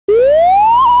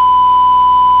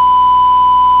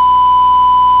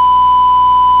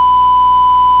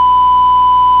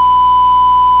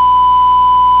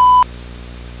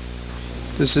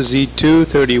This is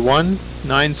E231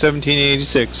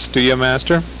 91786 Studio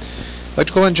Master.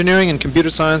 Electrical Engineering and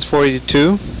Computer Science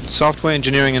 482. Software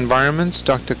Engineering Environments.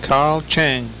 Dr. Carl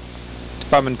Chang.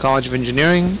 Department College of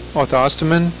Engineering. Author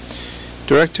Osterman.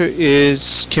 Director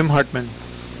is Kim Hartman.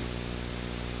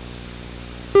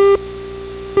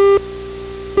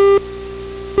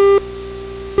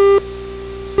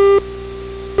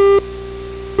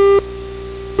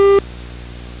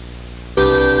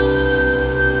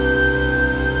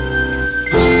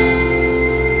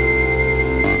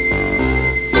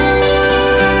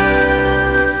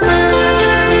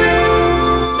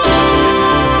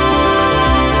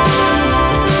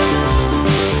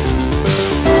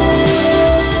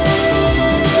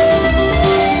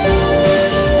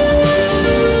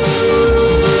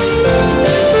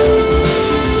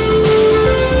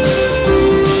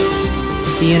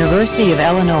 The University of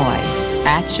Illinois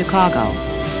at Chicago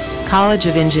College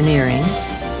of Engineering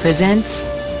presents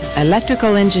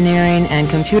Electrical Engineering and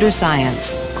Computer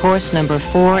Science, course number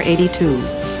 482,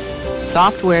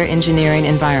 Software Engineering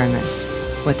Environments,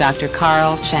 with Dr.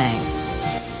 Carl Chang.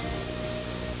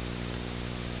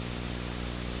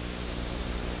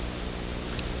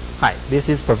 Hi, this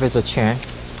is Professor Chang.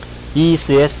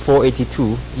 ECS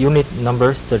 482, unit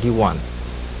number 31,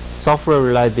 Software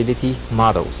Reliability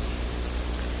Models.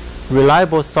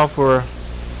 Reliable software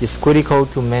is critical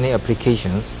to many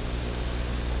applications.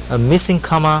 A missing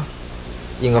comma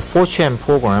in a Fortran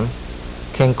program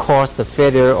can cause the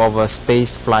failure of a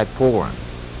space flight program.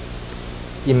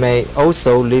 It may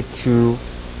also lead to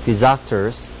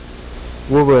disasters.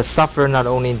 We will suffer not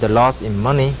only the loss in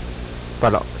money,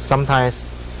 but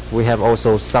sometimes we have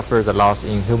also suffered the loss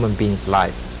in human beings'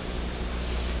 life.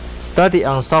 Study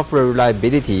on software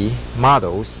reliability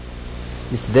models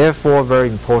is therefore very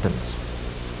important.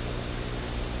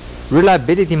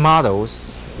 Reliability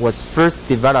models was first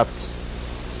developed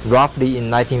roughly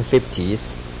in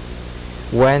 1950s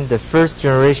when the first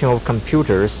generation of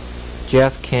computers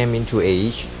just came into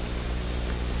age.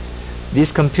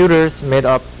 These computers made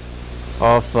up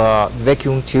of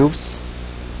vacuum tubes.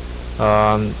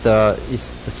 The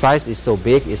size is so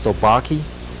big, it's so bulky.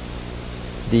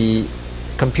 The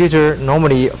computer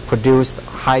normally produced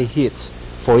high heat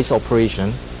for its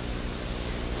operation.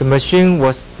 The machine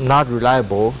was not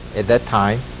reliable at that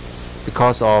time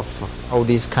because of all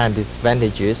these kind of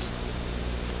disadvantages.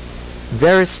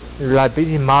 Various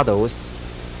reliability models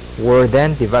were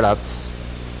then developed.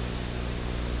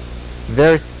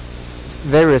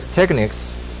 Various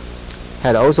techniques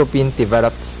had also been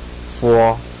developed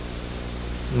for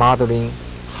modeling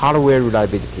hardware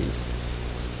reliabilities.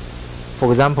 For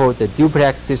example, the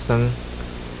duplex system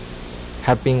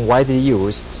have been widely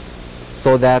used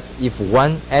so that if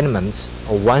one element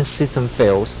or one system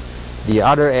fails, the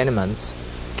other elements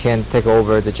can take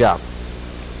over the job.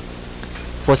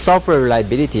 For software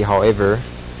reliability, however,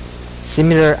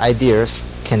 similar ideas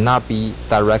cannot be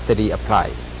directly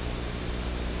applied.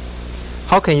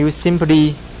 How can you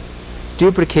simply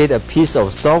duplicate a piece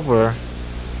of software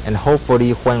and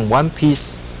hopefully when one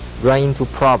piece runs into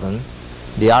problem,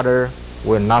 the other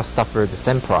will not suffer the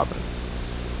same problem?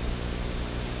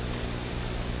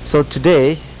 So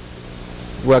today,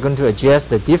 we are going to address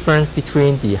the difference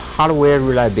between the hardware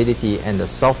reliability and the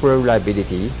software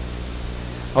reliability.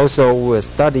 Also, we will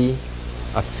study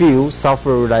a few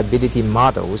software reliability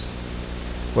models.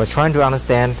 We're trying to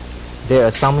understand their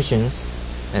assumptions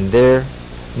and their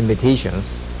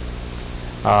limitations.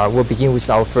 We'll begin with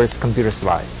our first computer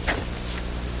slide.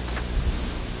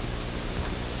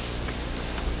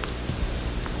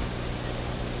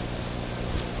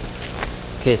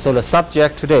 Okay, so the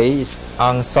subject today is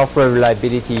on software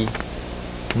reliability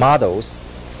models.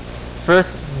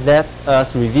 First, let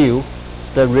us review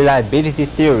the reliability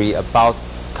theory about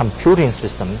computing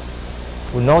systems.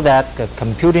 We know that the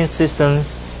computing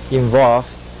systems involve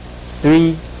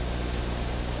three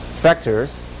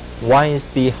factors. One is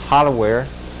the hardware,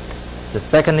 the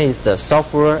second is the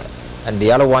software, and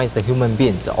the other one is the human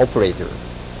being, the operator.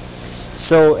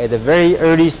 So at the very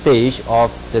early stage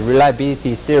of the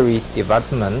reliability theory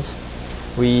development,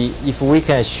 if we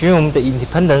can assume the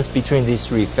independence between these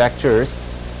three factors,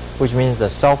 which means the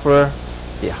software,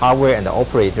 the hardware, and the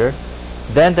operator,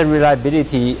 then the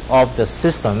reliability of the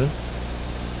system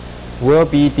will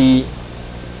be the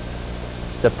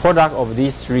product of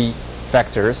these three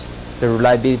factors: the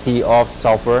reliability of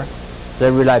software, the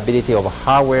reliability of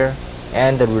hardware,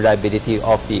 and the reliability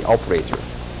of the operator,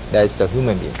 that is the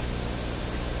human being.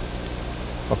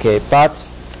 Okay, but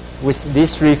with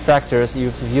these three factors,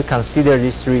 if you consider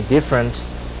these three different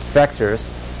factors,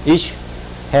 each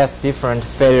has different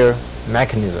failure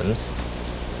mechanisms.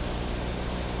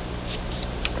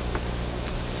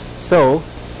 So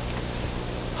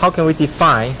how can we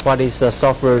define what is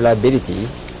software reliability?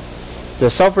 The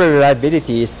software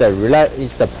reliability is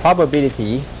the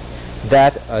probability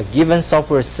that a given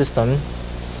software system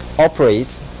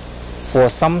operates for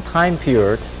some time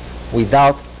period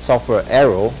without software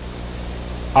error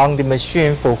on the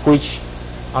machine for which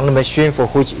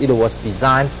it was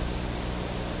designed,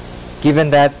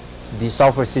 given that the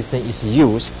software system is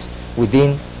used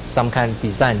within some kind of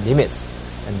design limits.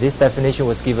 And this definition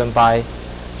was given by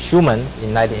Schumann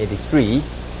in 1983.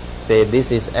 Say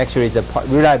this is actually the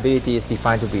reliability is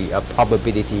defined to be a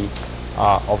probability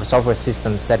of a software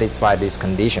system satisfy this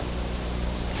condition.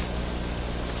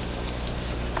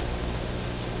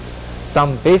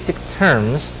 Some basic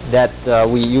terms that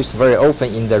we use very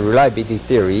often in the reliability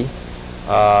theory,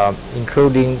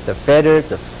 including the failure,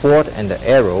 the fault, and the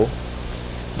error.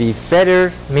 The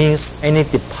failure means any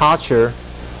departure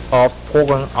of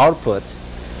program output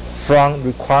from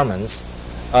requirements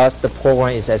as the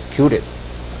program is executed.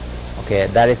 Okay,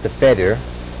 that is the failure.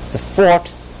 The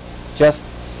fault just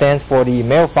stands for the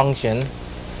malfunction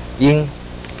in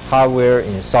hardware,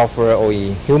 in software, or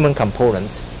in human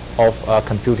component of a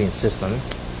computing system.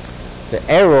 The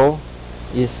error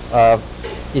is the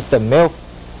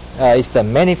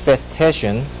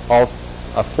manifestation of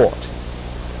a fault.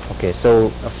 Okay, so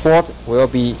a fault will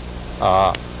be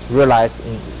realized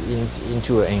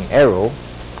into an error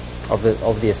of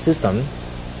the system.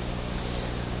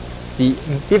 The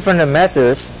different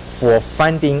methods for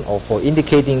finding or for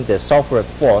indicating the software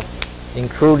faults,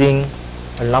 including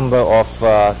a number of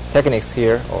techniques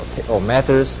here or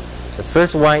methods. The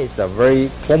first one is a very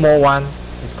formal one.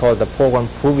 It's called the program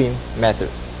proving method.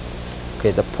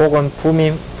 Okay, the program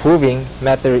proving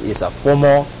method is a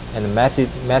formal and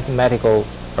mathematical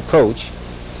approach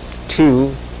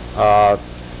to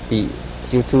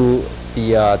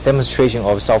the demonstration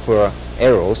of software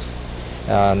errors.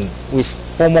 With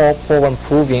formal program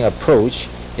proving approach,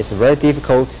 it's very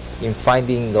difficult in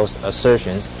finding those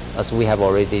assertions, as we have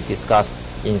already discussed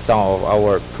in some of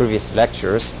our previous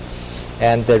lectures.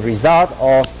 And the result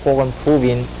of program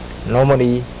proving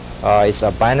normally is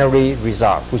a binary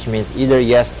result, which means either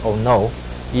yes or no.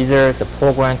 Either the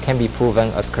program can be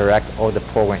proven as correct or the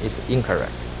program is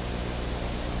incorrect.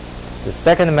 The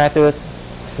second method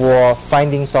for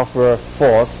finding software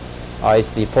faults is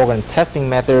the program testing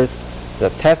methods. The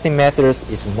testing methods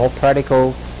is more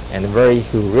practical and very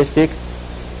heuristic,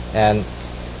 and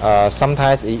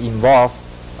sometimes it involves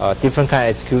different kind of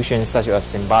execution, such as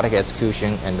symbolic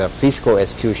execution and the physical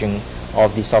execution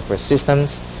of the software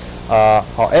systems.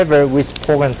 However, with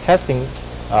program testing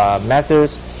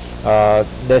methods,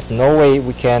 there's no way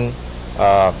we can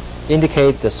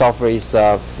indicate the software is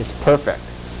perfect,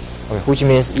 which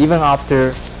means even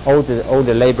after all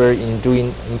the labor in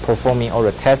performing all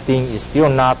the testing, is still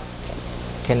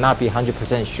cannot be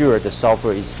 100% sure the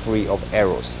software is free of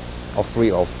errors or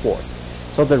free of faults.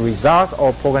 So the results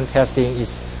of program testing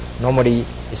is normally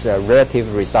a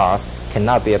relative results,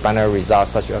 cannot be a binary result,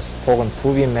 such as program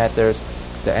proving methods.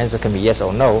 The answer can be yes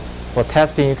or no. For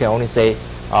testing, you can only say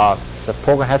the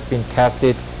program has been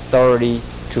tested thoroughly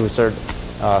to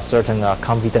certain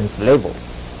confidence level.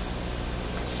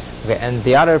 Okay, and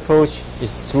the other approach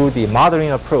is through the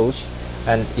modeling approach.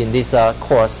 And in this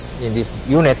course, in this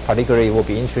unit particularly, we'll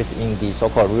be interested in the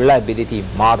so-called reliability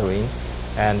modeling.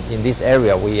 And in this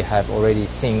area, we have already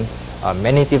seen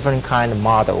many different kind of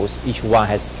models. Each one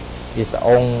has its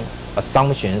own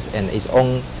assumptions and its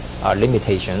own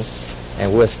limitations.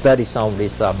 And we'll study some of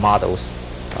these models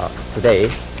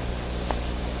today.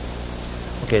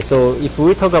 Okay, so if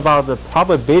we talk about the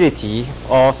probability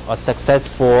of a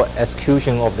successful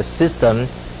execution of the system,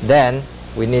 then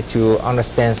we need to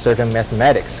understand certain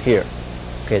mathematics here.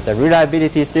 Okay, the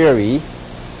reliability theory,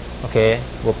 okay,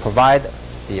 will provide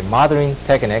the modeling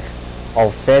technique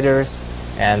of failures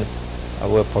and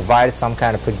will provide some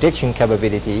kind of prediction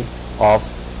capability of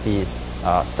the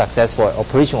successful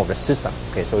operation of the system.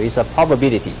 Okay, so it's a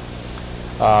probability.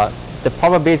 The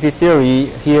probability theory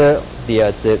here,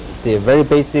 the very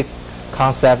basic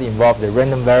concept involves the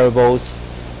random variables,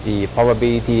 the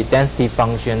probability density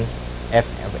function,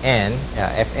 Fn,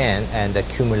 and the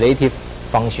cumulative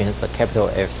functions, the capital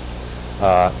F.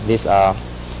 These are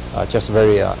just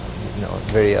very,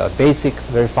 very basic,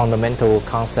 very fundamental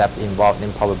concept involved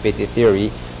in probability theory.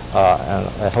 And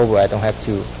I hope I don't have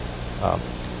to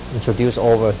introduce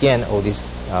over again all these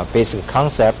basic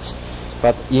concepts.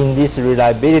 But in this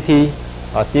reliability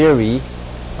theory,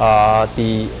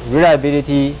 the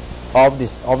reliability of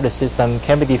the system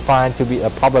can be defined to be a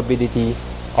probability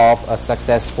of a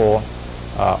successful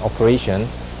operation,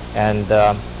 and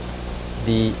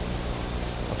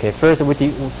Okay, first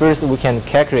we can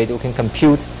calculate, we can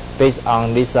compute based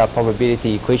on this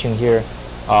probability equation here.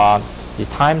 The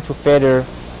time to failure,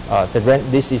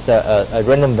 this is a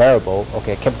random variable.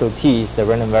 Okay, capital T is the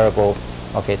random variable.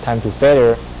 Okay, time to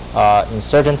failure in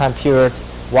certain time period.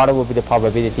 What will be the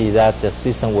probability that the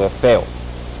system will fail?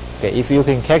 Okay, if you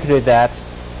can calculate that,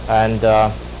 and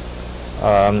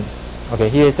okay,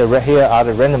 here are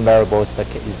the random variables.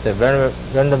 The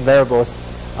random variables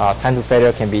time to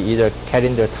failure can be either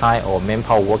calendar time or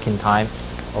manpower working time.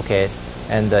 Okay,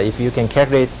 and if you can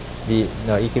calculate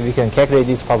if you can calculate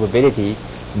this probability,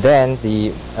 then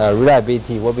the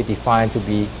reliability will be defined to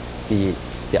be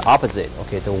the opposite.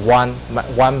 Okay, the one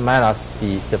minus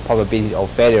the probability of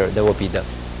failure, that will be the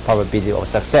probability of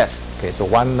success. Okay, so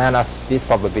 1 minus this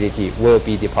probability will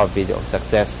be the probability of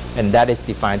success, and that is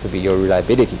defined to be your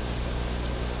reliability.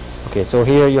 Okay, so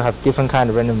here you have different kind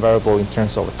of random variable in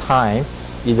terms of time,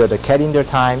 either the calendar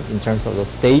time in terms of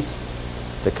those dates,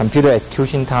 the computer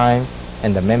execution time,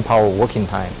 and the manpower working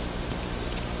time.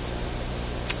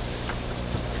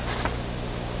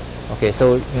 Okay,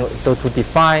 so so to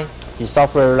define the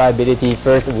software reliability,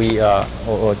 first we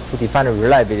or to define the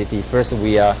reliability, first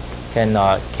we can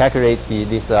calculate to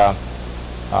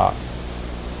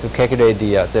calculate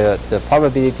the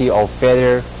probability of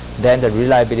failure, then the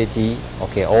reliability,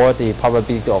 okay, or the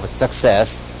probability of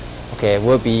success, okay,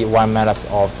 will be 1 minus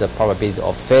of the probability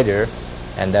of failure,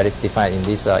 and that is defined in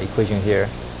this equation here.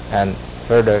 And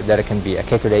further, that can be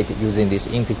calculated using this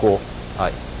integral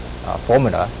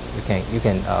formula. You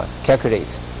can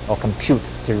calculate or compute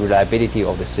the reliability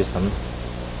of the system.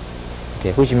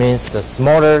 Okay, which means the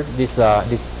smaller this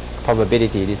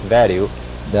probability, this value,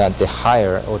 the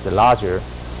higher or the larger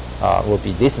will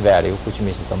be this value, which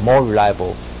means the more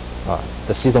reliable,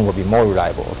 the system will be more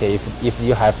reliable. Okay, if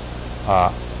you have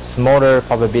smaller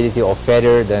probability of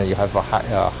failure, then you have a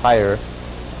higher,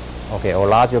 okay, or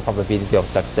larger probability of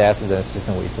success, then the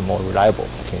system is more reliable.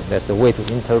 Okay, that's the way to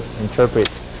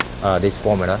interpret this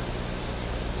formula.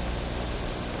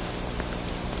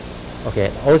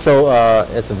 Okay, also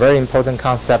it's a very important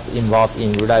concept involved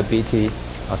in reliability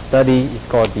study. It's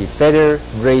called the failure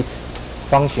rate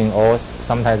function, or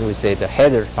sometimes we say the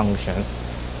hazard functions.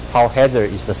 How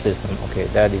hazard is the system? Okay,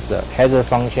 that is a hazard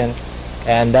function,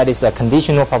 and that is a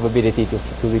conditional probability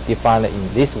to be defined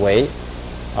in this way.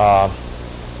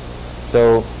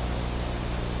 So,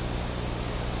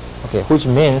 okay, which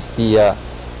means the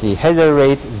hazard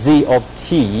rate Z of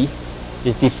t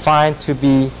is defined to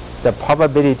be the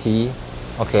probability,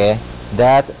 okay,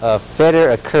 that a failure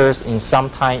occurs in some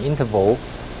time interval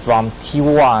from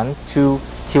T1 to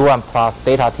T1 plus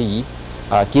delta T,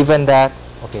 given that,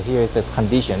 okay, here is the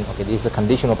condition, okay, this is the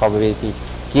conditional probability,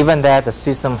 given that the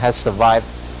system has survived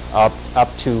up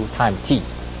to time T.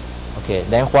 Okay,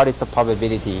 then what is the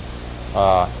probability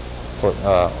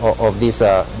of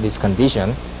this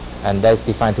condition? And that's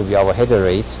defined to be our hazard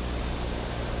rate.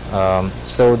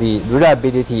 So the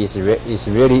reliability is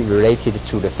really related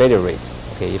to the failure rate.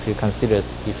 Okay, if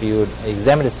you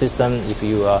examine the system, if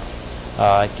you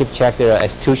keep track the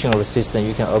execution of the system,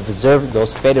 you can observe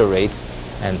those failure rates,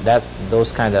 and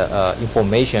those kind of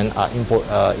information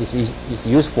is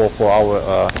useful for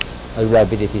our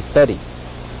reliability study.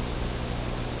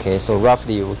 Okay, so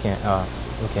roughly we can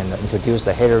introduce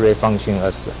the hazard rate function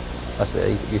as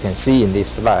you can see in this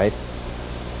slide.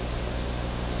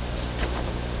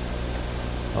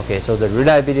 Okay, so the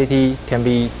reliability can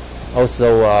be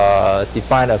also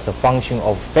defined as a function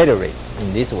of failure rate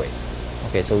in this way.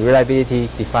 Okay, so reliability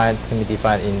can be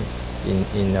defined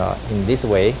in this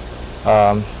way.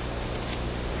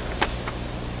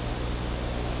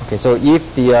 Okay, so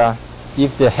if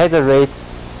the hazard rate,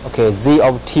 okay, Z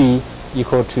of t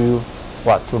equal to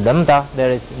what? To lambda.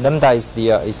 Lambda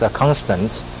is a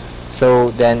constant. So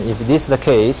then, if this is the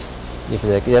case, if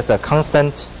there's a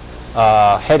constant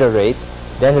hazard rate,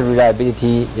 then the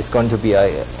reliability is going to be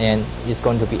an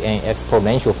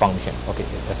exponential function. Okay,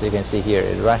 as you can see here,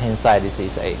 the right hand side, this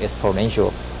is an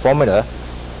exponential formula.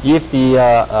 If the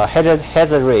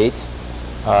hazard rate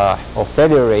or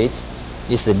failure rate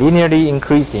is linearly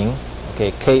increasing,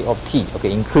 okay, k of t,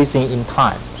 okay, increasing in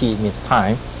time, t means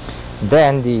time,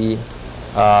 then the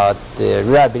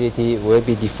reliability will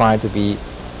be defined to be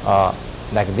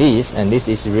like this, and this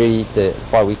is really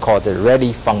what we call the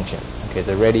Rayleigh function. Okay,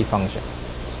 the Rayleigh function.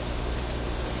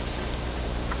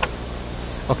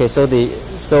 Okay, so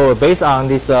based on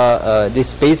these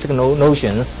basic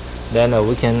notions, then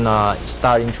we can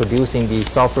start introducing the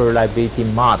software reliability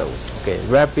models. Okay,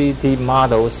 reliability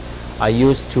models are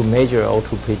used to measure or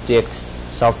to predict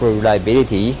software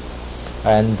reliability.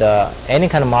 And any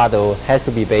kind of model has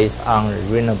to be based on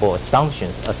reasonable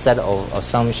assumptions, a set of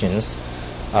assumptions,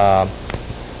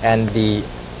 and the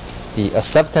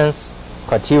acceptance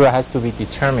criteria has to be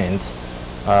determined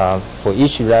for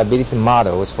each reliability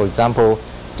models. For example,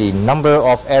 the number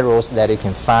of errors that you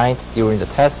can find during the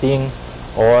testing,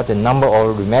 or the number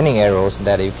of remaining errors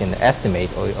that you can estimate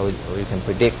or you can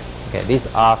predict. Okay, these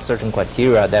are certain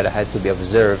criteria that has to be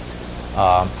observed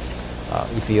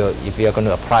if you're going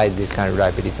to apply this kind of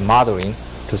reliability modeling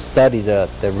to study the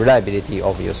reliability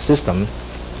of your system.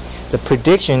 The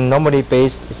prediction normally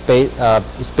is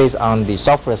based on the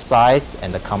software size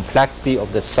and the complexity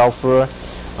of the software,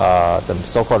 the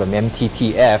so-called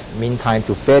MTTF, mean time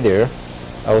to failure,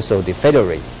 also the failure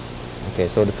rate. Okay,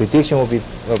 so the prediction will be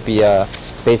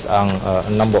based on a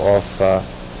number of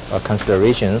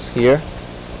considerations here.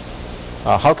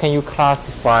 How can you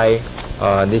classify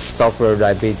these software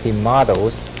reliability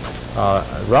models?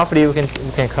 Roughly, we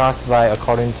can classify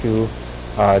according to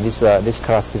this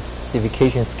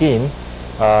classification scheme.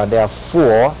 There are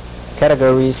 4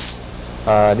 categories.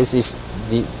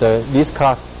 This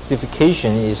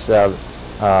classification is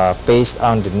based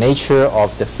on the nature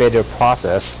of the failure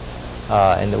process,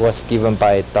 and it was given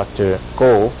by Dr.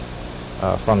 Go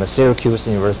from the Syracuse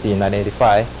University in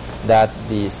 1985. That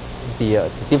the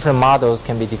different models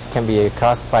can be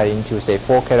classified into, say,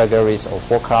 4 categories or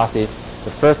 4 classes. The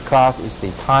first class is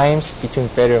the times between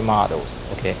failure models.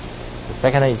 Okay, the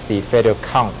second is the failure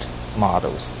count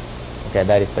models. Okay,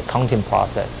 that is the counting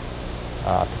process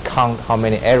to count how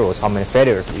many errors, how many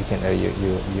failures you can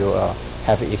you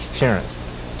have experienced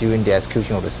during the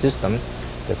execution of the system.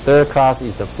 The third class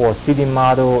is the forward-seeding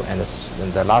model, and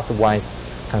the last one is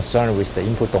concerned with the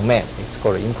input domain. It's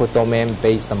called input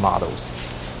domain-based models.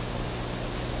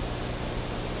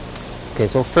 Okay,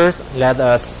 so first let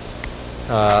us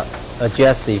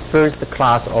address the first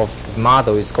class of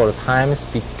model. It's called times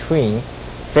between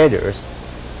failures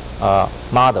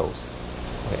models.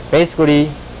 Okay, basically,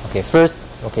 okay, first,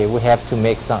 okay, we have to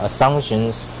make some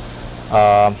assumptions.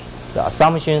 The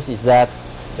assumptions is that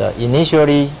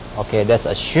initially, okay, let's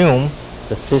assume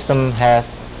the system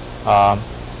has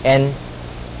n,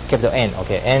 capital N,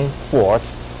 okay, n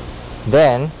force.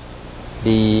 Then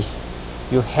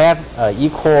you have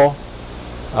equal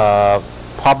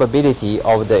probability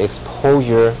of the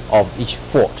exposure of each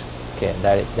fault. Okay,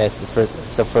 that's the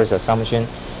first assumption,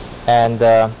 and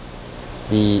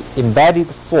the embedded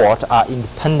fault are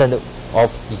independent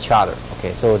of each other.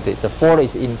 Okay, so the fault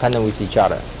is independent with each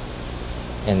other,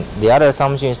 and the other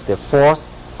assumption is the faults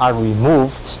are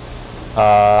removed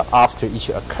after each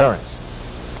occurrence.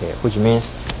 Okay, which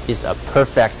means it's a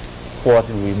perfect fault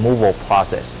removal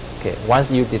process. Okay,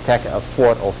 once you detect a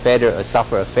fault or failure, a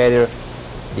software failure,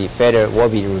 the failure will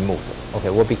be removed. Okay,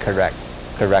 will be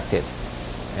corrected,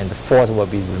 and the fault will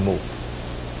be removed.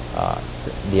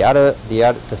 The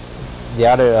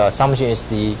other assumption is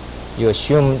you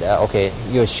assume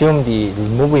the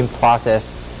removing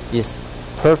process is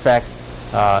perfect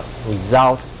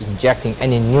without injecting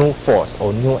any new faults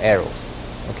or new errors.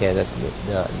 Okay, that's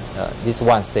this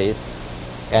one says,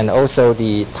 and also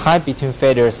the time between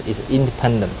failures is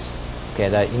independent. Okay,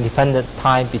 the independent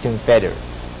time between failure.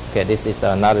 Okay, this is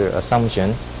another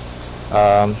assumption.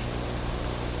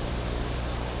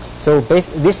 So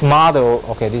this model,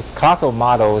 okay, this class of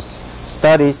models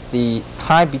studies the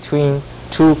time between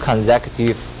 2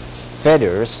 consecutive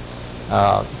failures.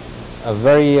 A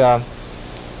very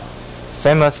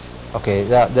famous, okay,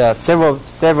 there are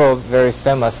several very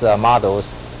famous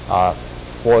models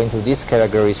fall into this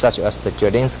category, such as the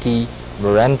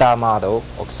Jelinsky-Miranda model,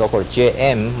 or so-called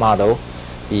JM model,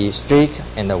 the Strick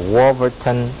and the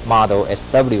Wolverton model,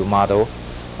 SW model,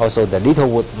 also the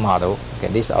Littlewood model. Okay,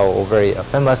 these are all very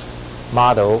famous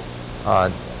model.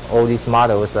 All these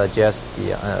models are just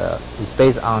is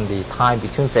based on the time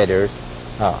between failures,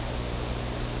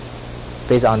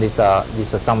 based on this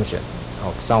assumption.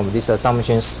 Some of these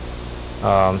assumptions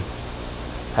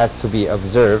has to be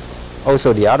observed.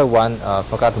 Also, the other one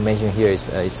forgot to mention here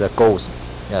is Goel's,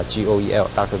 G-O-E-L,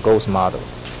 Dr. Goel's model.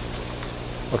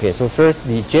 Okay, so first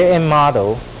the JM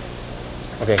model.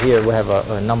 Okay, here we have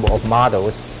a number of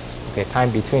models. Okay,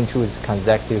 time between 2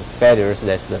 consecutive failures.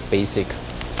 That's the basic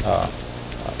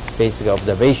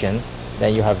observation.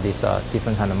 Then you have these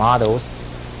different kind of models.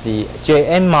 The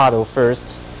JM model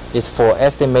first is for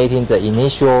estimating the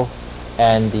initial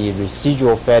and the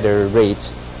residual failure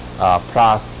rate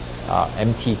plus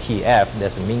MTTF.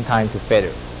 That's the mean time to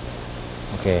failure.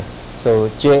 Okay, so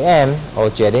JM or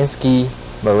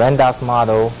Jelinsky-Miranda's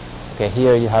model. Okay,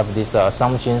 here you have these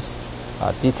assumptions.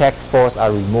 detect faults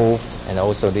are removed, and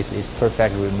also this is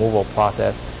perfect removal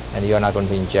process, and you are not going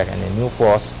to inject any new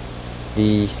faults.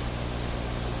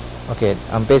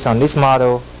 Based on this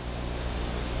model,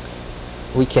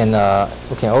 we can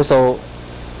also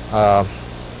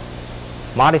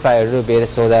modify a little bit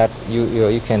so that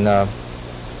you can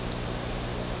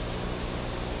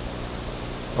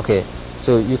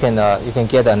so you can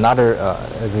get another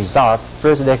result.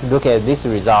 First, let's look at this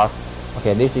result.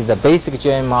 Okay, this is the basic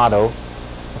JM model.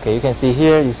 Okay, you can see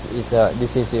here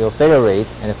this is your failure rate,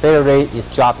 and the failure rate is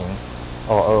dropping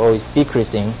or is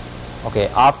decreasing. Okay,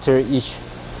 after each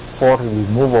fault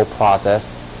removal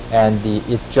process, and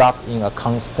it dropped in a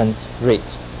constant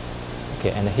rate.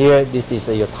 Okay, and here this is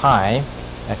your time.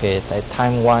 Okay,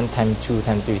 time 1, time 2,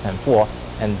 time 3, time 4,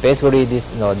 and basically this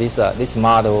this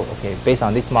model. Okay, based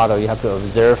on this model, you have to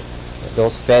observe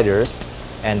those failures,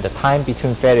 and the time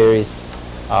between failures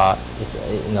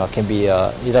can be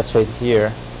illustrated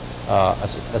here,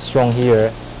 as shown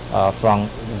here, from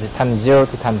the time 0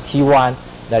 to time t1.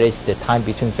 That is the time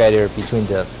between failure between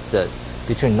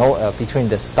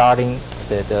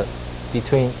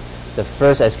between the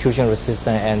first execution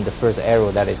resistance and the first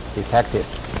error that is detected.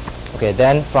 Okay,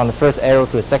 then from the first error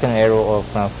to the second error, or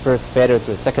from first failure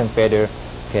to the second failure,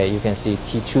 okay, you can see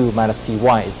T2 minus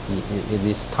T1 is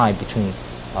this time between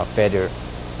failure,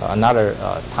 another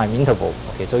time interval.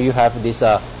 Okay, so you have this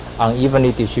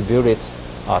unevenly distributed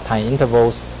time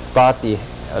intervals, but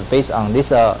based on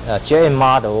this JM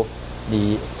model,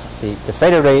 the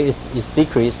failure rate is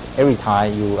decreased every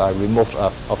time you remove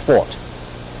a fault.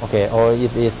 Okay, or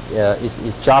it is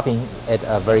dropping at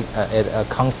a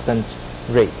constant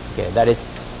rate. Okay, that is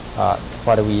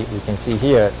what we can see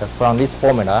here from this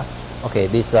formula. Okay,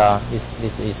 this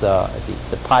is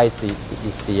the pi is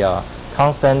the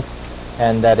constant,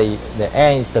 and that the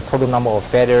n is the total number of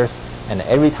failures, and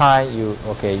every time you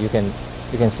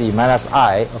can see minus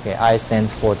I. Okay, I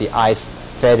stands for the ice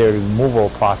failure removal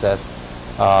process.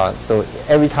 So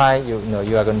every time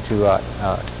you are going to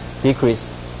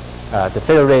decrease, the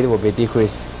failure rate will be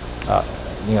decreased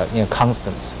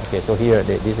constant. Okay, so here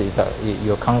this is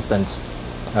your constant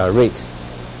rate.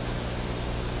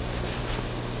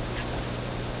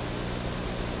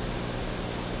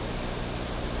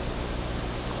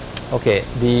 Okay,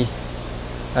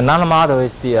 another model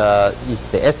is the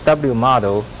SW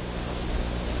model.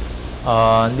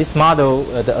 This model,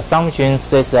 the assumption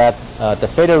says that the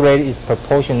failure rate is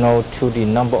proportional to the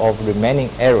number of remaining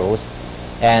errors,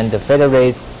 and the failure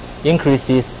rate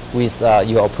increases with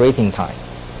your operating time.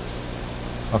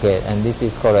 Okay, and this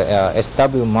is called a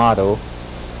SW model.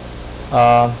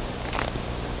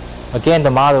 Again,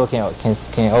 the model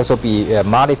can also be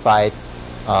modified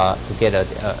to get a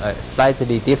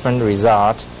slightly different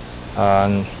result.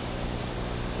 And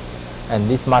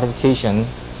this modification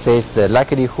says the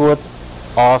likelihood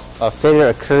of a failure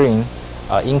occurring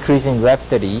increasing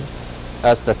rapidly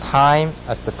as the time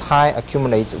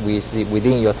accumulates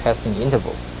within your testing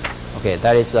interval. Okay,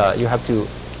 that is you have to.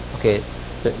 Okay,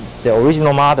 the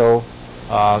original model,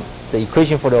 the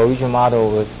equation for the original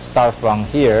model will start from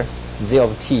here, z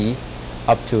of t,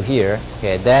 up to here.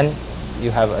 Okay, then you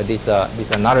have this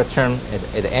another term at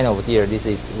the end of here.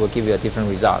 Will give you a different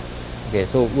result. Okay,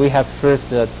 so we have first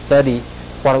study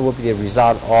what will be the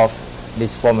result of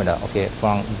this formula. Okay,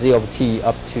 from z of t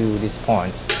up to this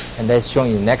point, and that's shown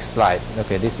in the next slide.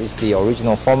 Okay, this is the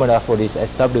original formula for this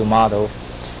SW model,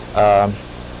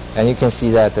 and you can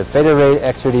see that the failure rate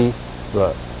actually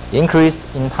will increase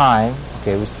in time.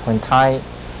 Okay, when time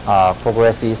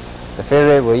progresses, the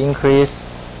failure rate will increase.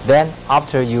 Then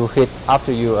after you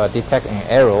detect an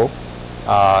error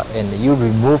and you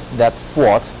remove that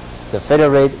fault, the failure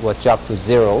rate will drop to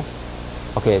 0.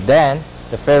 Okay, then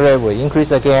the failure rate will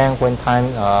increase again when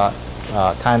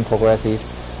time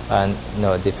progresses, and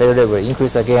the failure rate will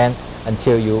increase again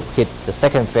until you hit the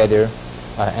second failure,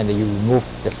 and you remove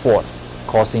the fault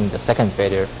causing the second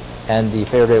failure, and the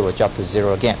failure rate will drop to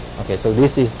 0 again. Okay, so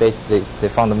this is basically the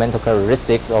fundamental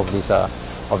characteristics of this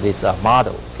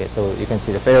model. Okay, so you can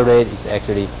see the failure rate is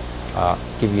actually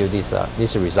give you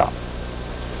this result.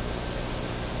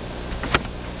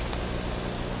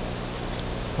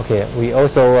 Okay, we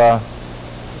also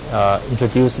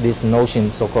introduce this notion,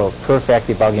 so-called perfect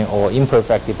debugging or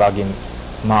imperfect debugging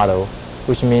model,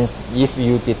 which means if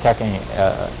you detect an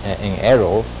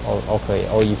error,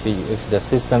 or if the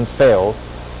system fails,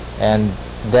 and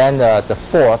then the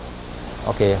faults,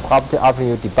 okay, after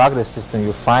you debug the system,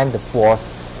 you find the faults.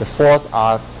 The faults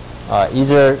are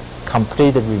either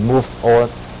completely removed or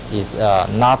is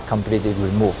not completely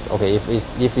removed. Okay,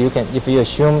 if you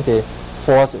assume the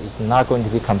fault is not going to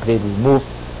be completely removed,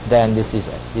 then this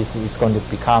is going to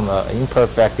become an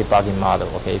imperfect debugging model.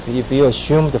 Okay, if you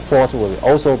assume the faults will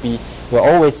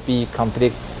always be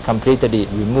completely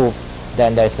removed,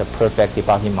 then that's a perfect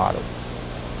debugging model.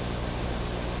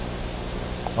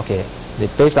 Okay,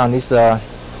 based on this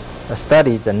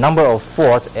study, the number of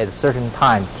faults at a certain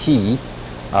time t,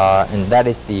 and that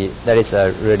is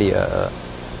really a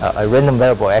random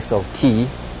variable x of t,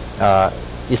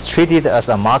 is treated as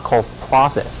a Markov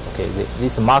process. Okay,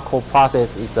 this Markov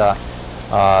process is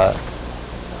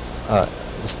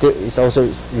is also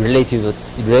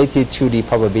related to the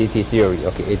probability theory.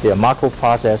 Okay, it's a Markov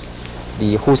process,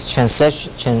 whose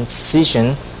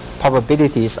transition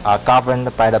probabilities are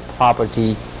governed by the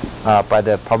probability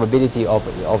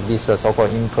of this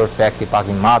so-called imperfect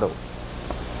debugging model.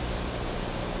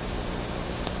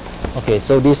 Okay,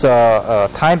 so this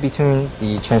time between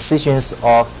the transitions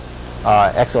of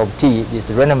x of t,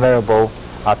 this random variable,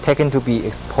 are taken to be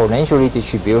exponentially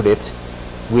distributed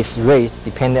with rates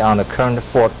depending on the current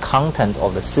fault content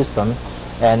of the system,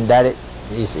 and that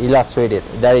is illustrated,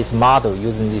 that is modeled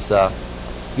using this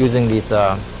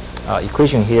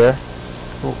equation here.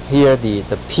 Here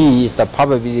the p is the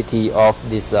probability of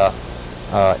this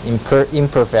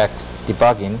imperfect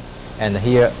debugging, and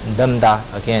here lambda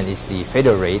again is the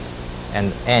failure rate,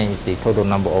 and n is the total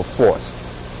number of faults,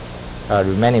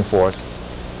 remaining faults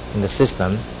in the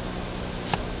system.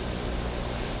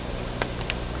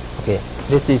 Okay,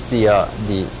 this is the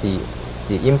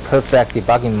imperfect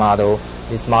debugging model.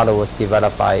 This model was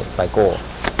developed by Gore.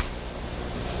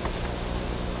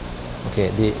 Okay,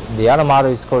 the other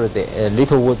model is called the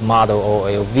Littlewood model, or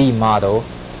a V model.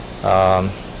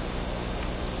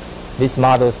 This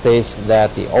model says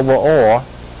that the overall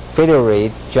failure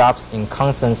rate drops in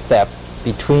constant step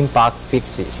between bug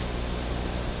fixes.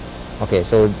 Okay,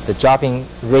 so the dropping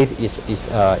rate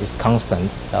is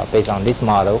constant based on this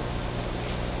model.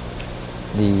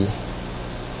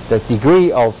 The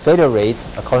degree of failure rate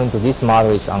according to this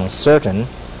model is uncertain.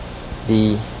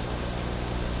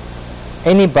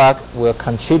 Any bug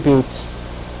contributes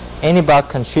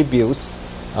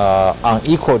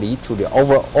unequally to the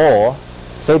overall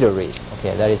failure rate.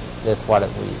 Okay, that's what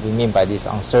we mean by this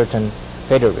uncertain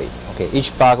failure rate. Okay,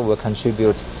 each bug will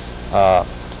contribute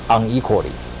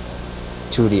unequally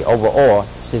to the overall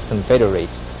system failure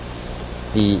rate.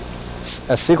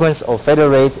 A sequence of failure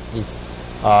rate is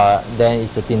then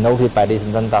is denoted by this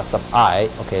lambda sub I.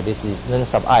 Okay, this is lambda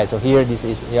sub I. So here,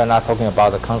 you are not talking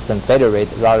about the constant failure rate.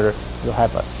 Rather, you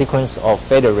have a sequence of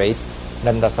failure rate,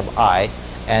 lambda sub I,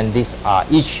 and these are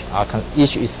each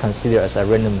is considered as a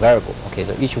random variable. Okay,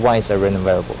 so each one is a random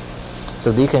variable. So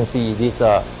you can see this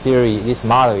this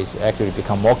model is actually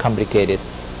become more complicated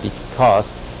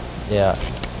because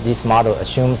this model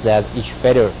assumes that each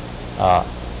failure,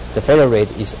 the failure rate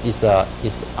is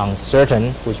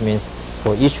uncertain, which means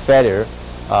for each failure,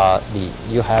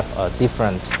 you have a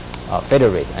different failure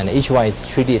rate, and each one is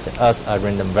treated as a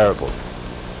random variable.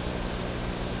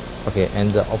 Okay,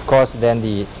 and of course, then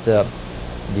the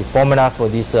formula for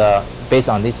this, based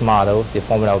on this model, the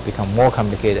formula will become more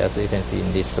complicated, as you can see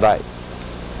in this slide.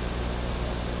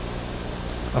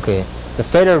 Okay, the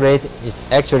failure rate is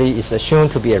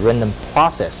assumed to be a random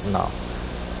process now.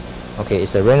 Okay,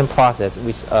 it's a random process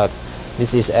with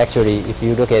this is actually, if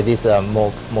you look at this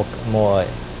more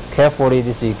carefully,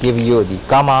 this will give you the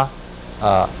gamma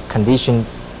condition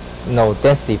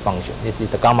density function. This is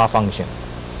the gamma function.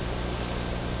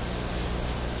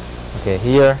 Okay,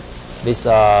 here this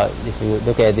if you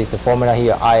look at this formula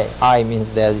here, I means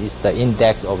that is the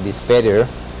index of this failure.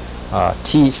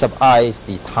 T sub I is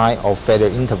the time of failure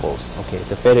intervals. Okay,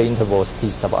 the failure intervals T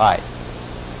sub I,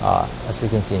 as you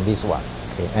can see in this one.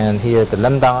 Okay, and here the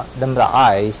lambda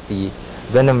I is the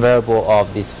random variable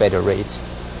of this failure rate,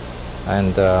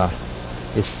 and the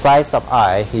size of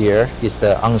I here is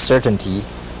the uncertainty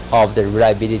of the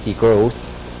reliability growth,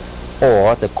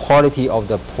 or the quality of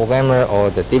the programmer, or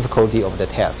the difficulty of the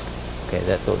task. Okay,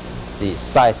 that's so the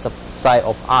size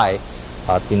of I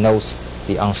denotes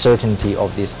the uncertainty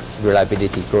of this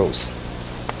reliability growth.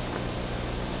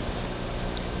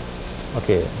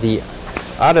 Okay, the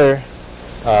other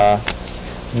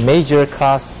major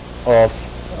class of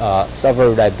software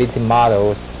reliability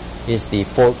models is the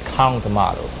fault count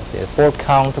model. Okay, the fault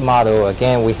count model,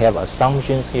 again, we have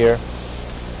assumptions here.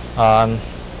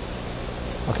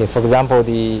 Okay, for example,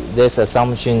 there's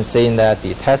assumption saying that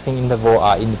the testing intervals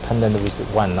are independent with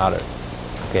one another.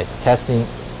 Okay, testing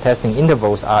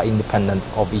intervals are independent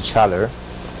of each other.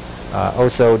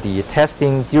 Also, the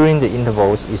testing during the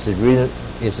intervals is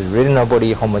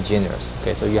reasonably homogeneous.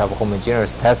 Okay, so you have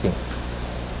homogeneous testing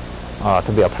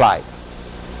to be applied.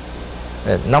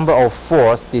 number of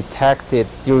force detected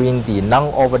during the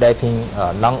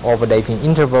non-overlapping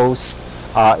intervals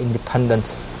are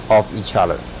independent of each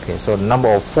other. Okay, so the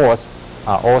number of force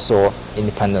are also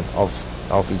independent of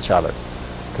each other.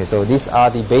 Okay, so these are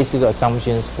the basic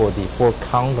assumptions for the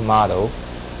four-count model.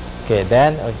 Okay,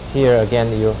 then here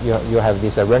again you have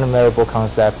this random variable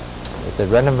concept. The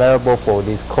random variable for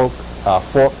this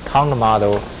four-count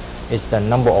model is the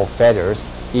number of feathers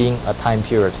in a time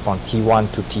period from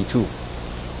T1 to T2.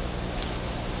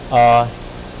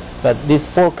 But this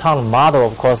four-count model,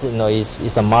 of course,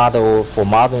 is a model for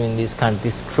modeling this kind of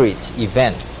discrete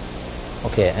events.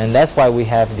 Okay, and that's why we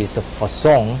have this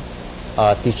Poisson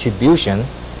distribution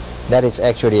that is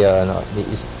actually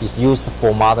is used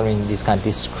for modeling this kind of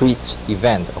discrete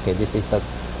event. Okay, this is the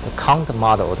count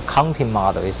model. The counting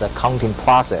model is a counting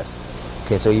process.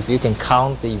 Okay, so if you can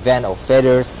count the event of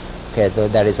feathers, okay,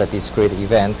 that is a discrete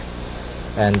event,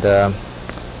 and the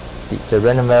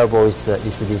random variable is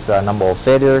this number of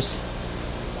feathers,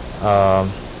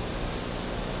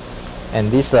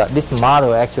 and this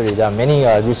model, actually there are many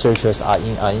researchers are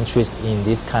interested in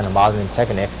this kind of modeling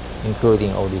technique,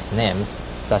 including all these names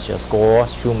such as Gore,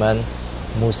 Schumann,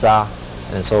 Musa,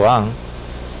 and so on.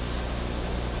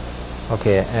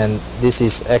 Okay, and this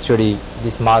is actually,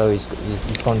 this model is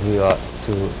going to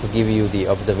give you the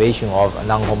observation of a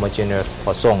non-homogeneous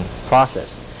Poisson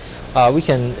process. We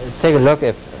can take a look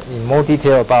at in more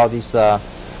detail about this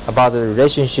about the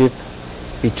relationship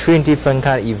between different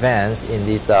kind of events in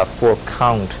this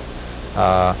four-count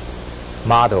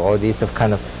model, or this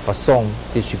kind of Poisson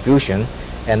distribution,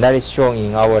 and that is shown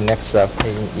in our next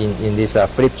in this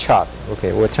flip chart.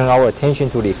 Okay, we'll turn our attention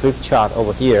to the flip chart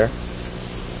over here.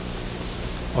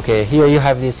 Okay, here you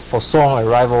have this Poisson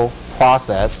arrival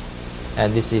process,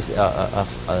 and this is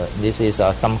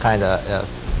some kind of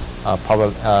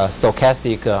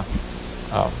stochastic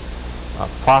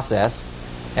process.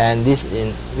 And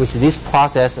with this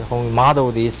process, when we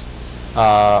model this,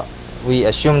 we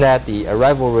assume that the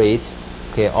arrival rate,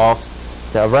 okay,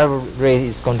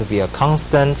 is going to be a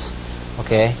constant,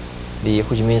 okay,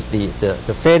 which means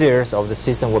the failures of the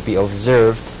system will be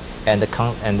observed, and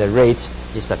the rate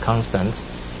is a constant.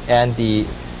 And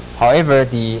however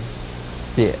the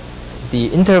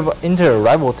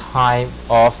inter-arrival time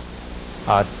of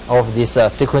this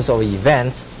sequence of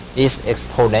events is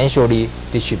exponentially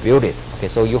distributed. Okay,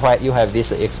 so you have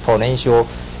this exponential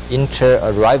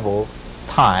inter-arrival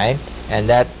time, and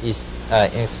that is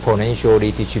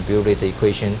exponentially distributed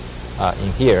equation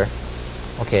in here.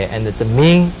 Okay, and the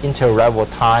mean inter-arrival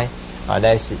time,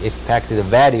 that is expected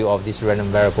value of this random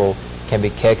variable, can be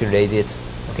calculated,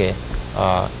 okay,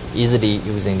 easily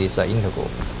using this integral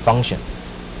function.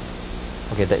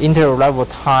 Okay, the inter-arrival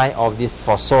time of this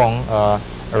Poisson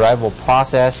arrival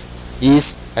process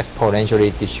is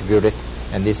exponentially distributed,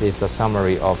 and this is a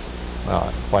summary of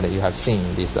what you have seen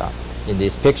in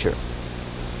this picture.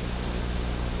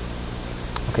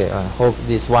 Okay, I hope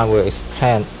this one will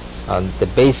explain the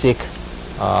basic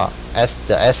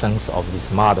the essence of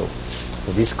this model,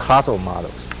 of this class of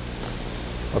models.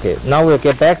 Okay, now we'll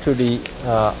get back to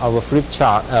our flip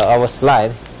chart, our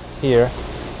slide here.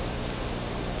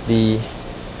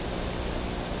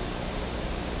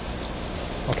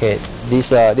 Okay,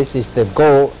 this is the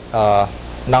goal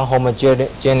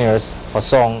non-homogeneous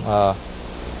Poisson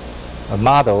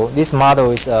model. This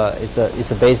model is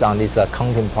based on this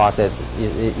counting process.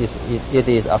 It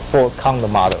is a four-count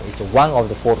model. It's one of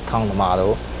the four-count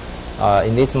model.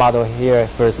 In this model here,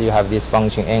 first you have this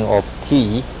function n of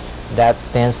t that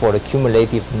stands for the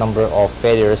cumulative number of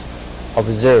failures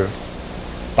observed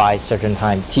by certain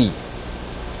time t.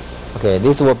 Okay,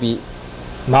 this will be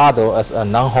modeled as a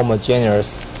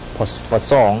non-homogeneous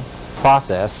Poisson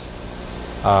process,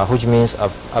 which means a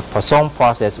Poisson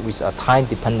process with a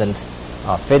time-dependent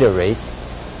failure rate,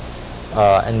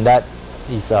 and that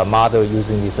is a model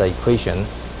using this equation,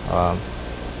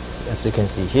 as you can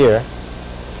see here.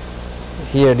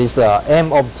 Here, this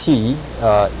m of t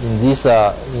in this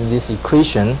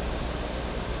equation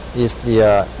is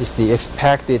the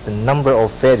expected number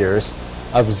of failures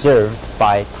observed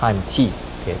by time t.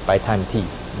 Okay, by time t,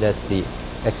 that's the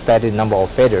expected number of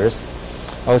failures.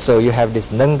 Also, you have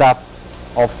this lambda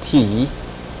of t.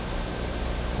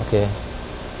 Okay,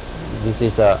 this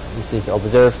is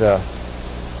observed.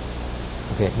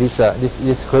 Okay, this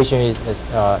equation is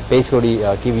basically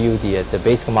give you the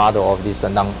basic model of this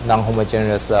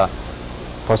non-homogeneous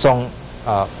Poisson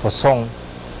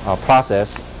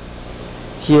process.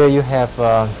 Here you have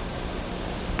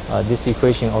this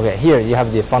equation. Okay, here you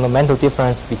have the fundamental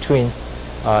difference between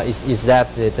is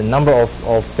that the number of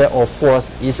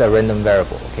force is a random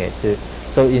variable. Okay,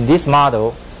 so in this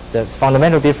model, the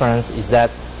fundamental difference is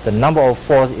that the number of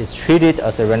force is treated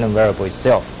as a random variable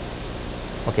itself.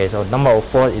 Okay, so number of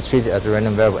force is treated as a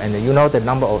random variable, and you know the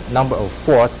number of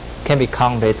force can be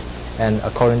counted and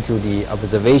according to the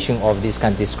observation of this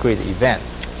kind of discrete event.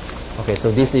 Okay,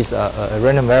 so this is a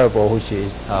random variable which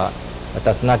is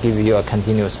does not give you a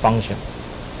continuous function.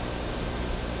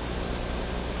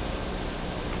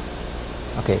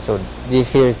 Okay, so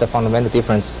here is the fundamental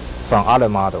difference from other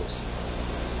models.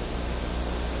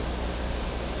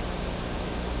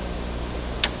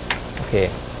 Okay,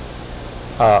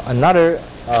 another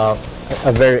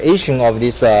a variation of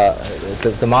this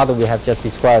the model we have just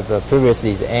described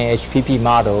previously, the NHPP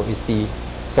model, is the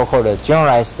so-called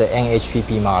generalized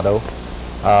NHPP model,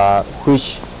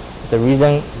 which the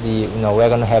reason we're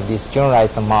going to have this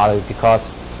generalized model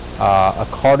because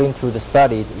according to the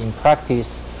study in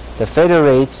practice, the failure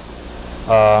rate,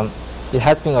 it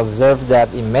has been observed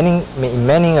that in many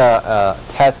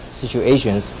test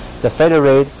situations, the failure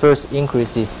rate first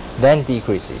increases, then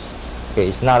decreases. Okay,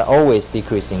 it's not always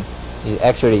decreasing. It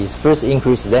actually is first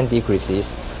increases, then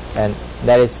decreases, and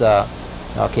that is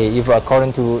okay. If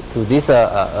according to this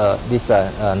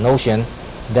notion,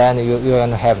 then you're going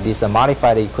to have this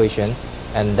modified equation,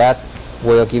 and that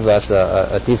will give us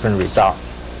a different result.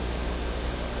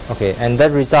 Okay, and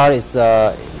that result is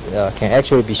can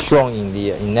actually be shown in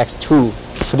the next two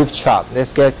flip chart.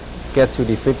 Let's get to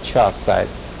the flip chart side.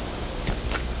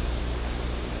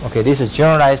 Okay, this is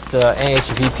generalized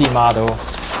NHPP model.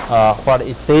 What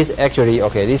it says actually,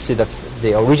 okay, this is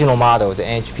the original model, the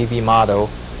NHPP model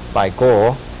by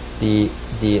Gore. The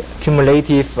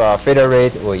cumulative failure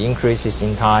rate will increase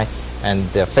in time, and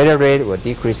the failure rate will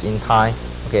decrease in time.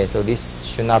 Okay, so this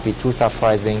should not be too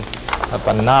surprising.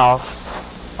 But now,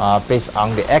 based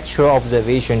on the actual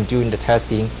observation during the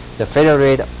testing, the failure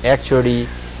rate actually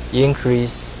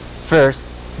increase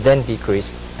first, then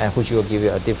decrease, and which will give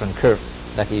you a different curve,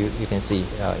 like you can see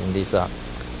in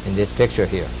this picture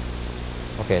here.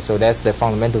 Okay, so that's the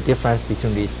fundamental difference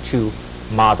between these two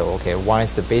models. Okay, one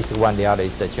is the basic one, the other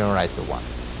is the generalized one.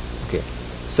 Okay,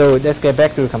 so let's get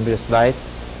back to the computer slides.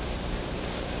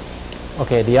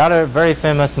 Okay, the other very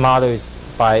famous model is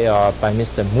by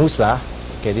Mr. Musa.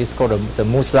 Okay, this is called the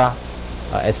Musa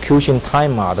execution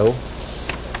time model.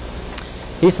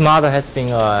 This model has been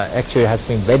actually has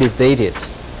been validated.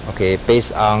 Okay,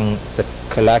 based on the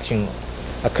collection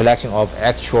of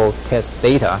actual test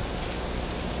data.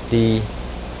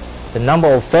 The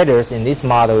number of failures in this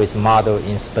model is modeled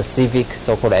in specific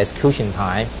so-called execution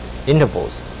time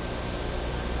intervals.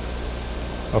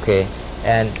 Okay,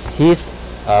 and his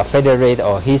failure rate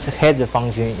or his hedge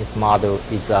function is modeled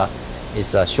is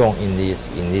shown in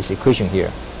this equation here.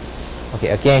 Okay,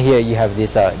 again here you have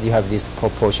this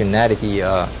proportionality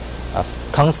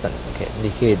constant. Okay,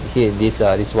 here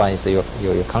this one is your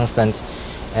constant,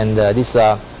 and this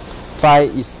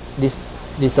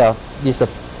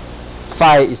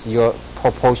phi is your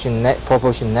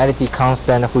proportionality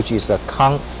constant, which is a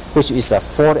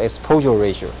fault exposure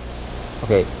ratio.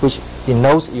 Okay, which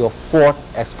denotes your fault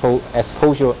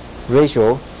exposure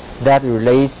ratio that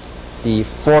relates the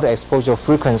fault exposure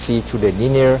frequency to the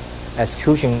linear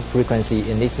execution frequency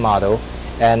in this model,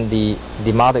 and the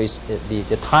model is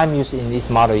the time used in this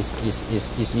model is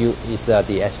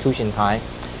the execution time.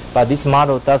 But this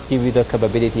model does give you the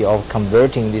capability of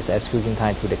converting this execution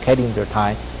time to the calendar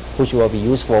time, which will be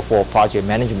useful for project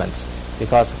management.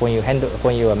 Because when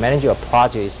you manage a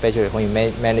project, especially when you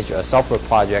manage a software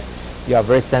project, you are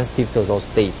very sensitive to those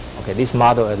dates. Okay, this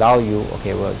model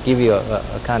will give you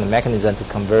a kind of mechanism to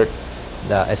convert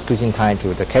the execution time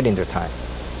to the calendar time.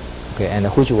 Okay, and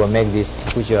which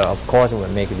of course will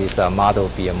make this model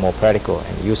be more practical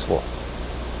and useful.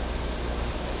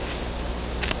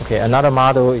 Okay, another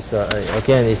model is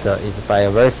again is by a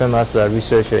very famous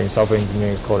researcher in software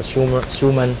engineering. It's called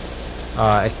Schumann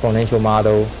exponential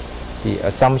model. The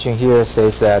assumption here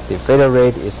says that the failure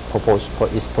rate is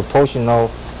proportional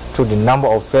to the number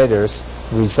of failures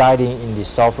residing in the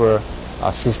software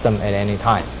system at any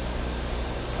time.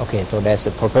 Okay, so that's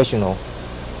a proportional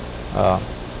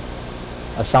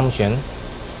assumption,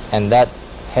 and that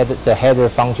the header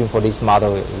function for this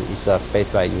model is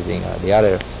specified using the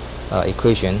other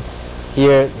equation.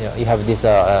 Here you have this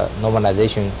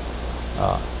normalization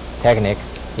technique.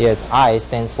 Here I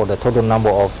stands for the total number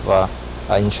of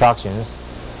instructions,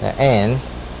 n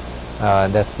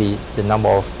that's the number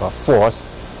of force,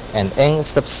 and n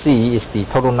sub c is the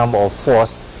total number of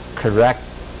force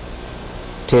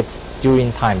corrected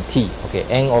during time t. Okay,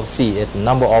 n of c is the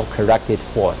number of corrected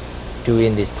force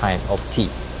during this time of t.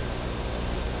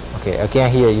 Okay, again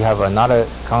here you have another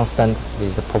constant, this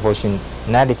is the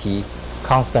proportionality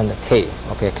constant K,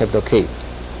 okay, capital K.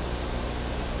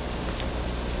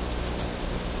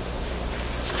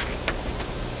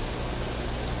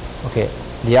 Okay,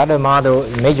 the other model,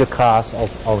 major class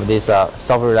of this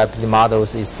software reliability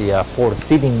models is the fault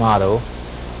seeding model.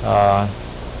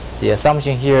 The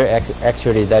assumption here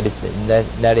actually that is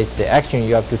the action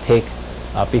you have to take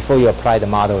before you apply the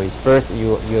model is first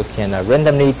you can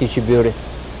randomly distribute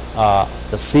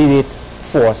the seeded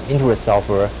force into the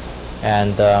software,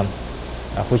 and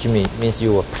which means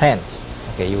you will plant.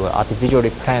 Okay, you will artificially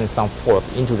plant some fault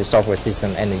into the software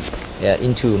system and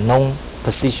into known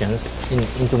positions,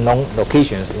 into known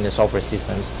locations in the software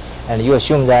systems, and you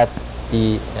assume that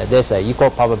there's an equal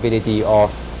probability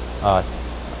of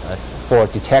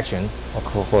fault detection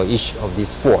for each of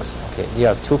these faults. Okay, there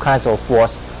are two kinds of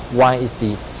faults. One is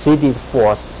the seeded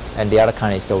fault, and the other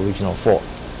kind is the original fault.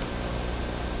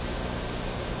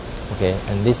 Okay,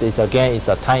 and this is again is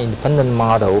a time-independent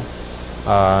model.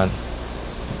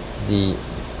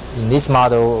 In this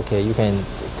model, okay, you can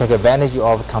take advantage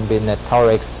of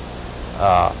combinatorics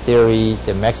theory,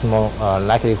 the maximum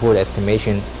likelihood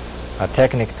estimation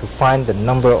technique to find the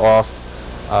number of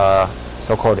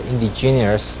so-called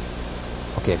indigenous,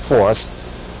 okay, force,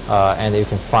 and you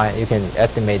can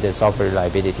estimate the software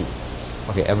reliability.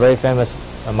 Okay, a very famous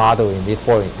model in this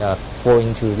fall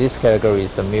into this category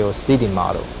is the Mill seeding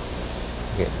model.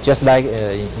 Okay, just like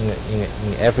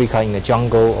in Africa, in the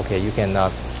jungle, okay, you can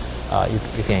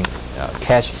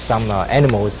catch some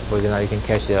animals. For example, you can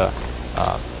catch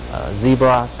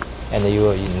zebras, and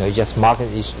you just mark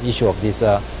each of these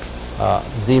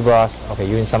zebras, okay,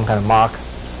 using some kind of mark,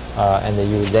 and then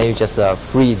you just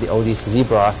free all these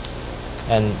zebras,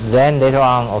 and then later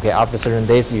on, okay, after certain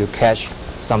days, you catch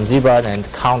some zebras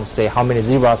and count, say how many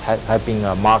zebras have been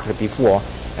marked before,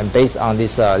 and based on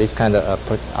this kind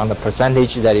of on the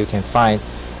percentage that you can find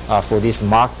for this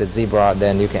marked zebra,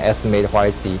 then you can estimate what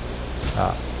is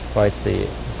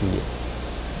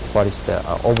the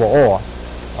overall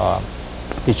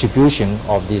distribution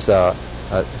of this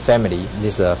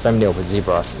family of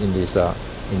zebras in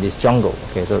this jungle.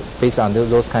 Okay, so based on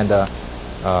those kind of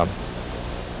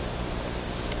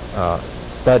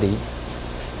study,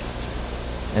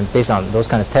 and based on those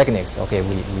kind of techniques, okay,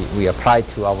 we apply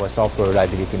to our software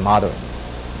reliability modeling.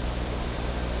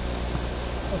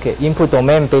 Okay, input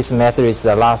domain-based method is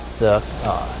the last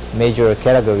major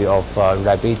category of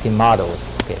reliability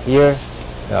models. Okay, here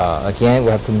again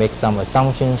we have to make some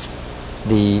assumptions.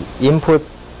 The input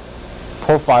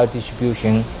profile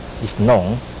distribution is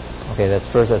known. Okay, that's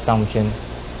first assumption.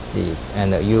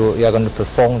 And you are going to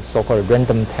perform so-called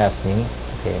random testing.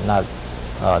 Okay, not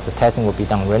the testing will be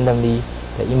done randomly.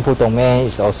 The input domain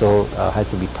is also has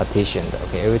to be partitioned.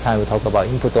 Okay, every time we talk about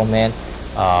input domain,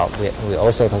 we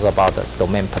also talk about the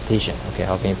domain partition. Okay,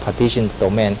 how can you partition the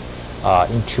domain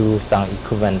into some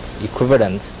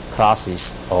equivalent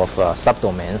classes of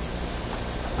subdomains,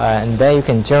 and then you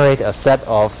can generate a set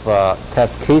of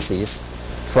test cases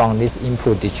from this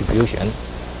input distribution.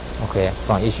 Okay,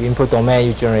 from each input domain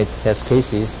you generate test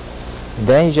cases,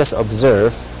 then you just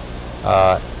observe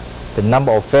the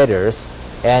number of failures,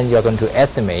 and you are going to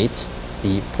estimate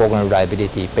the program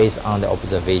reliability based on the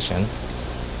observation.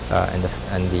 And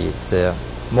the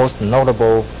most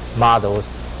notable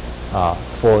models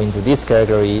fall into this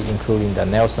category, including the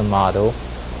Nelson model,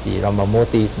 the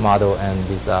Ramamurthy's model, and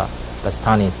this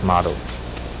Bastani's model.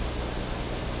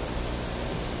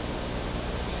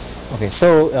 Okay,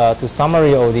 so to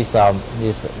summary all these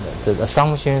the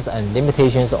assumptions and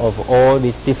limitations of all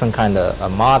these different kind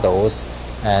of models,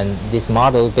 and this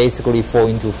model basically fall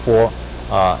into four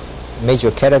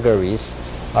major categories.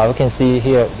 We can see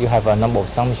here you have a number of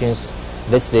assumptions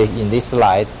listed in this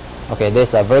slide. Okay,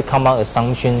 there's a very common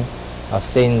assumption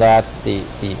saying that the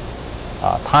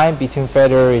time between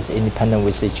failure is independent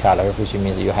with each other, which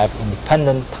means you have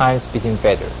independent times between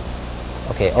failure.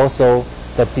 Okay, also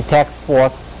the detect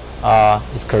fault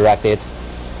is corrected,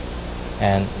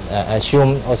 and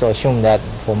also assume that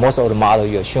for most of the model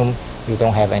you assume you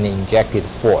don't have any injected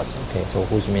faults. Okay, so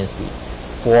which means the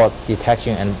fault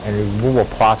detection and removal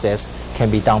process can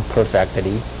be done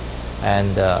perfectly.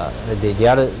 And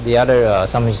the other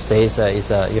assumption says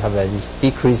you have this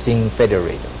decreasing failure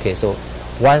rate. Okay, so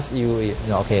once you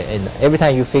okay, and every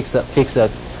time you fix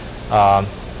an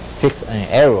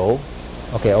error,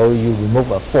 okay, or you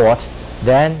remove a fault,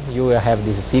 then you will have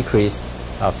this decreased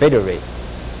failure rate.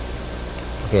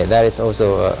 Okay, that is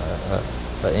also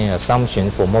an assumption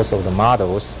for most of the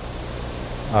models.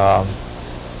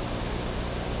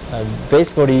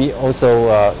 Basically,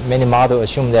 also many models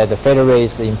assume that the failure rate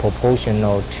is in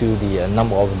proportional to the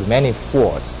number of remaining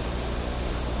faults.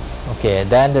 Okay,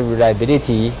 then the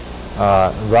reliability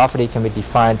roughly can be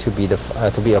defined to be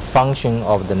a function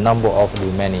of the number of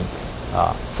remaining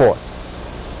force.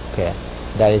 Okay,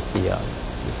 that is the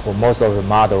for most of the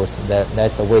models,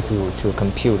 that's the way to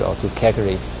compute or to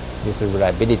calculate this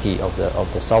reliability of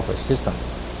the software system.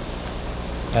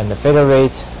 And the failure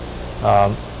rate,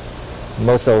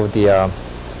 most of the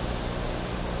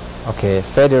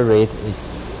failure rate is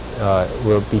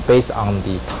will be based on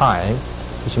the time,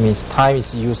 which means time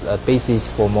is used as a basis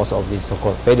for most of these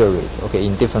so-called failure rate. Okay,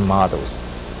 in different models.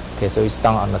 Okay, so it's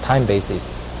done on a time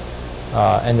basis,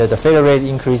 and the failure rate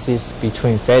increases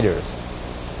between failures.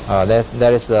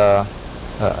 That is a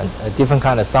different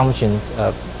kind of assumption.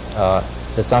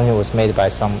 The assumption was made by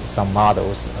some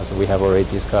models, as we have already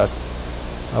discussed.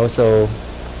 Also,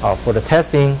 for the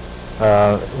testing,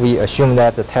 we assume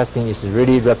that the testing is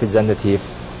really representative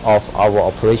of our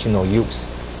operational use.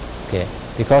 Okay,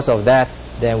 because of that,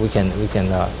 then we can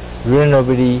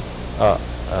reasonably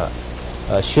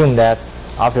assume that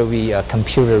after we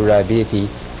compute the reliability,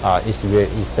 is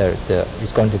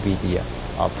going to be the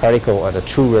practical or the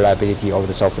true reliability of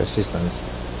the software systems.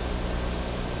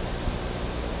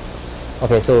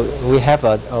 Okay, so we have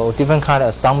different kind of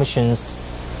assumptions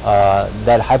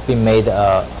that have been made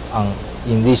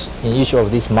in each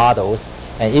of these models,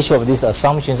 and each of these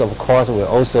assumptions, of course, will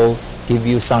also give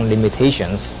you some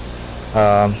limitations.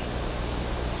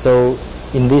 So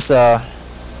in this, that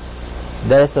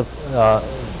is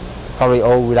probably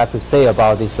all we'd like to say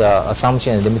about this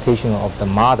assumption and limitation of the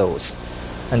models.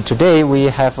 And today we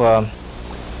have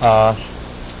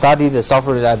studied the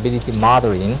software reliability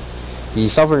modeling. The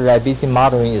software reliability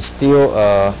modeling is still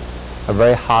a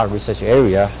very hard research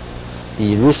area.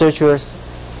 The researchers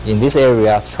in this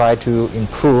area try to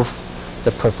improve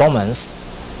the performance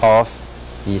of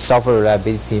the software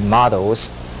reliability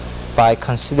models by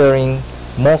considering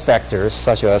more factors,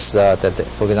 such as,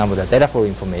 for example, the data flow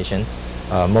information.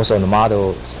 Most of the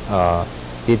models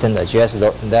didn't address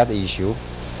that issue.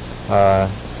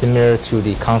 Similar to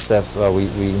the concept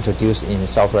we introduced in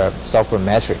software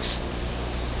metrics.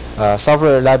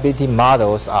 Software reliability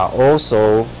models are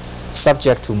also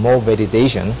subject to more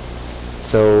validation.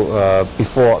 So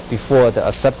before the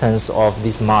acceptance of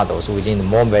these models, we need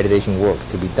more validation work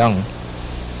to be done.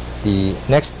 The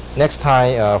next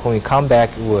time when we come back,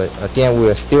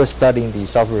 we're still studying the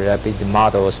software reliability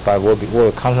models, but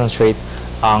we'll concentrate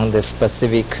on the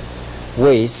specific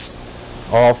ways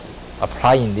of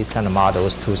applying these kind of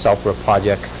models to software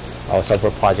project or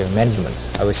software project management.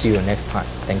 I will see you next time.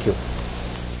 Thank you.